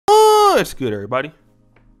What's good, everybody?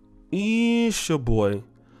 It's your boy,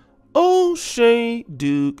 O'Shea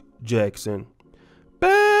Duke Jackson,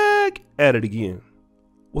 back at it again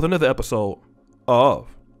with another episode of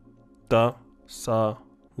the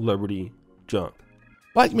Celebrity Junk.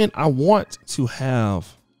 Black men, I want to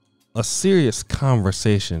have a serious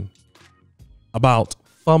conversation about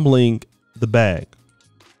fumbling the bag.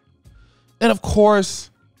 And of course,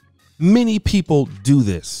 many people do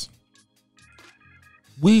this.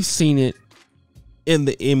 We've seen it in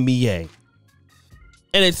the NBA.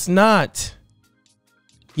 And it's not,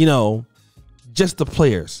 just the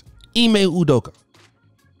players. Ime Udoka,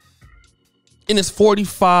 in his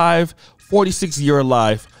 46-year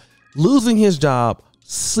life, losing his job,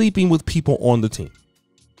 sleeping with people on the team.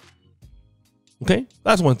 Okay,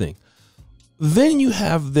 that's one thing. Then you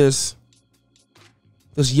have this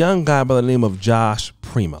young guy by the name of Josh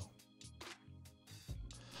Primo.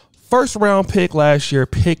 First round pick last year,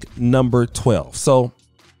 pick number 12. So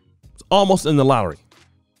it's almost in the lottery.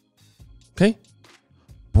 Okay.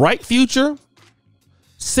 Bright future,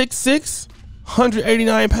 6'6",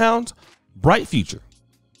 189 pounds, bright future.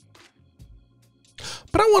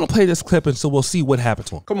 But I want to play this clip and so we'll see what happened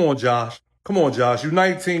to him. Come on, Josh. You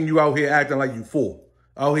 19, you out here acting like you 4.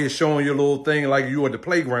 Out here showing your little thing like you at the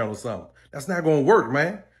playground or something. That's not going to work,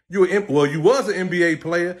 man. You was an NBA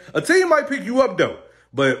player. A team might pick you up, though.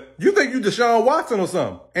 But you think you Deshaun Watson or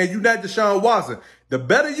something, and you not Deshaun Watson. The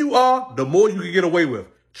better you are, the more you can get away with.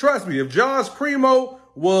 Trust me, if Josh Primo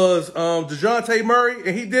was DeJounte Murray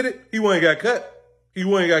and he did it, he wouldn't got cut.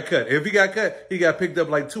 If he got cut, he got picked up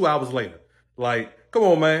like 2 hours later. Like, come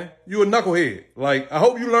on, man. You a knucklehead. Like, I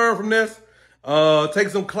hope you learn from this. Take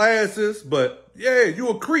some classes, but yeah, you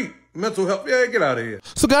a creep. Mental health, yeah, get out of here.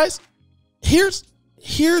 So guys, here's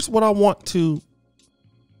what I want to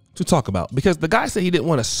talk about, because the guy said he didn't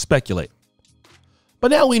want to speculate,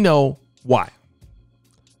 but now we know why.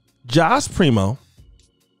 Josh Primo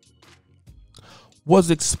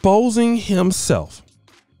was exposing himself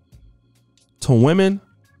to women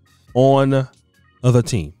on the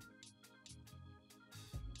team.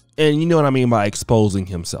 And you know what I mean by exposing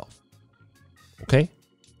himself. Okay?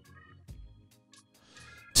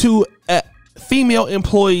 To female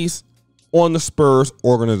employees on the Spurs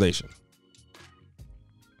organization.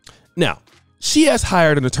 Now, she has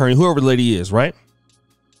hired an attorney, whoever the lady is, right?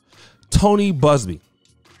 Tony Busby.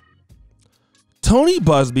 Tony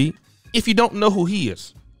Busby, if you don't know who he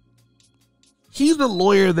is, he's the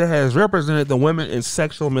lawyer that has represented the women in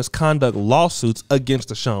sexual misconduct lawsuits against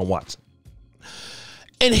Deshaun Watson.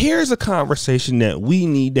 And here's a conversation that we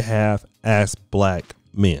need to have as black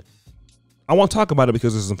men. I want to talk about it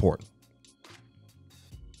because this is important.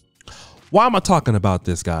 Why am I talking about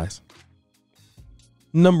this, guys?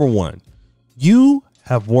 Number one, you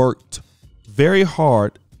have worked very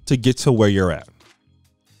hard to get to where you're at.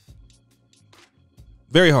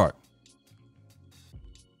 Very hard.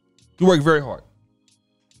 You work very hard.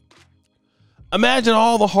 Imagine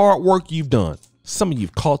all the hard work you've done. Some of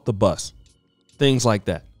you've caught the bus. Things like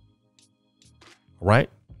that. All right?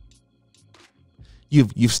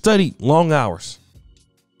 You've studied long hours.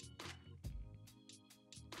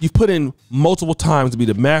 You've put in multiple times to be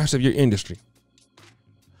the master of your industry.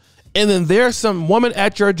 And then there's some woman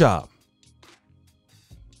at your job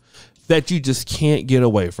that you just can't get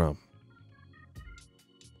away from.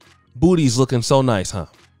 Booty's looking so nice, huh?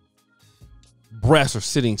 Breasts are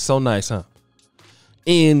sitting so nice, huh?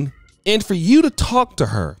 And for you to talk to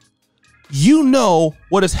her, you know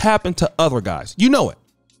what has happened to other guys. You know it.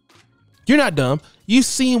 You're not dumb. You've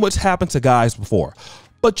seen what's happened to guys before.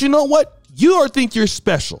 But you know what? You think you're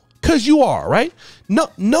special, because you are, right? No,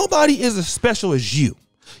 nobody is as special as you.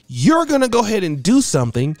 You're going to go ahead and do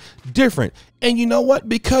something different. And you know what?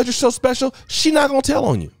 Because you're so special, she's not going to tell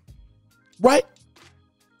on you. Right?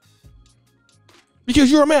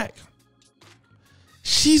 Because you're a Mac.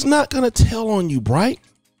 She's not going to tell on you, right?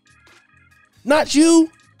 Not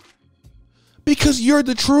you. Because you're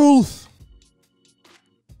the truth.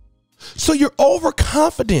 So you're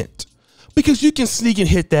overconfident because you can sneak and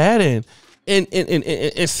hit that and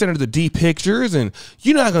send her the D pictures, and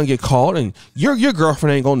you're not gonna get caught, and your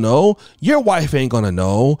girlfriend ain't gonna know, your wife ain't gonna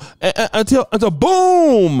know until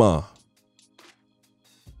boom,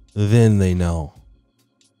 then they know,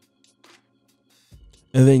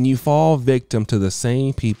 and then you fall victim to the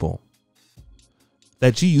same people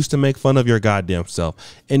that you used to make fun of your goddamn self,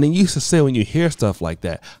 and then you used to say when you hear stuff like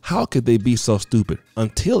that, how could they be so stupid?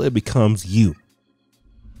 Until it becomes you.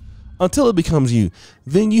 Until it becomes you,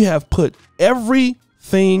 then you have put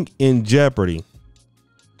everything in jeopardy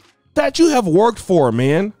that you have worked for,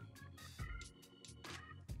 man.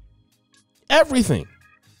 Everything.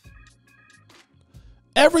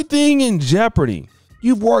 Everything in jeopardy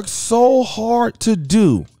you've worked so hard to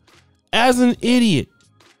do as an idiot,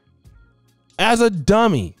 as a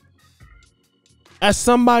dummy, as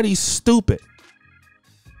somebody stupid.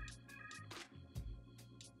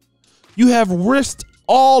 You have risked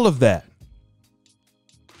all of that.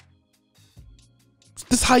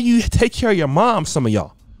 This is how you take care of your mom, some of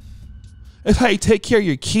y'all. It's how you take care of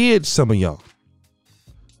your kids, some of y'all.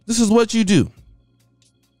 This is what you do.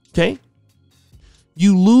 Okay?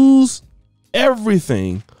 You lose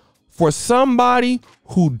everything for somebody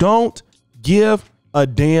who don't give a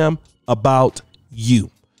damn about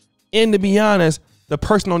you. And to be honest, the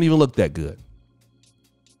person don't even look that good.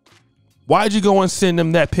 Why'd you go and send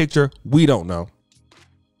them that picture? We don't know.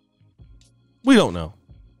 We don't know.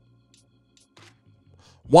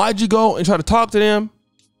 Why'd you go and try to talk to them?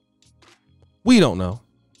 We don't know.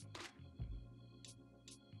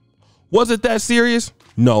 Was it that serious?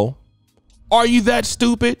 No. Are you that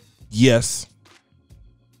stupid? Yes.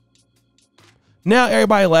 Now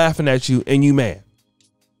everybody laughing at you and you mad.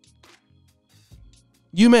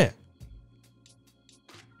 You mad.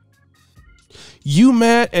 You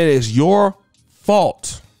mad and it's your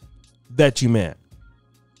fault that you mad.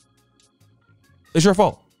 It's your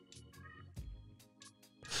fault.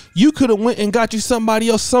 You could have went and got you somebody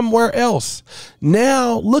else somewhere else.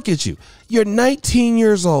 Now look at you. You're 19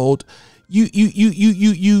 years old. You're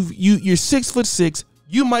 6'6".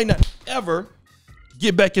 You might not ever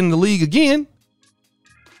get back in the league again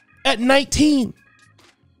at 19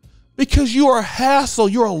 because you are a hassle.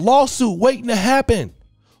 You're a lawsuit waiting to happen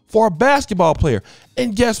for a basketball player.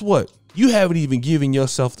 And guess what? You haven't even given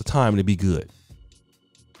yourself the time to be good.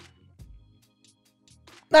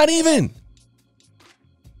 Not even.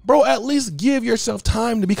 Bro, at least give yourself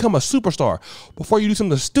time to become a superstar before you do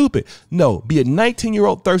something stupid. No, be a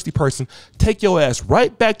 19-year-old thirsty person. Take your ass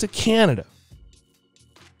right back to Canada.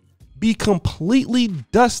 Be completely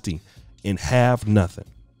dusty and have nothing.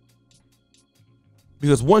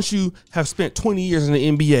 Because once you have spent 20 years in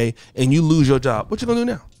the NBA and you lose your job, what you gonna do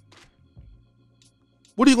now?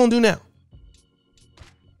 What are you gonna do now?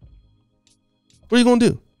 What are you gonna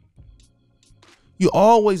do? You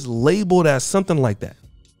always labeled as something like that.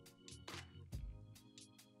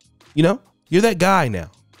 You know, you're that guy now.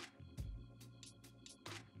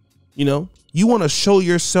 You know, you want to show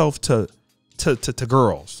yourself to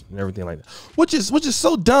girls and everything like that, which is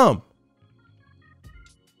so dumb.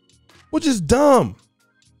 Which is dumb.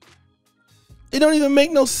 It don't even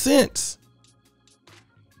make no sense.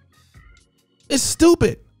 It's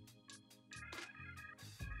stupid.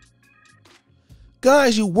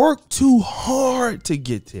 Guys, you work too hard to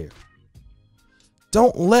get there.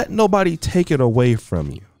 Don't let nobody take it away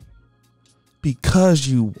from you because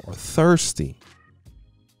you are thirsty.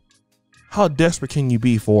 How desperate can you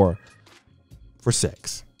be for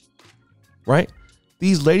sex? Right?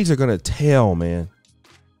 These ladies are going to tell, man.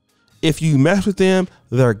 If you mess with them,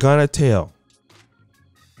 they're going to tell.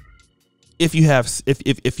 If you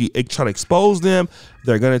try to expose them,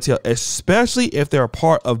 they're going to tell, especially if they're a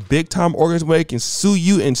part of big time organizations where they can sue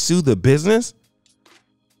you and sue the business.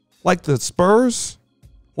 Like the Spurs,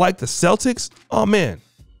 like the Celtics. Oh man.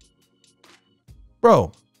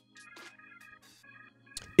 Bro.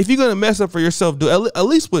 If you're going to mess up for yourself, do at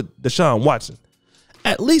least with Deshaun Watson.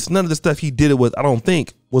 At least none of the stuff he did it with, I don't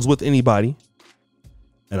think, was with anybody.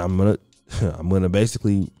 And I'm gonna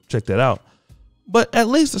basically check that out. But at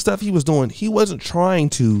least the stuff he was doing, he wasn't trying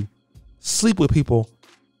to sleep with people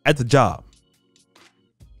at the job.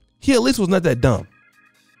 He at least was not that dumb.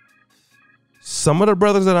 Some of the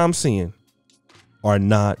brothers that I'm seeing are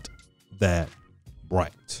not that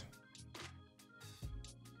bright.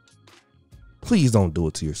 Please don't do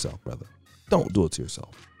it to yourself, brother. Don't do it to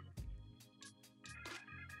yourself.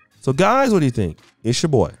 So guys, what do you think? It's your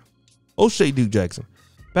boy, O'Shea Duke Jackson,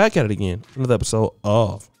 back at it again. Another episode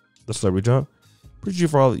of The Celebrity Junk. Appreciate you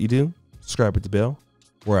for all that you do. Subscribe, hit the bell.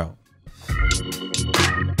 We're out.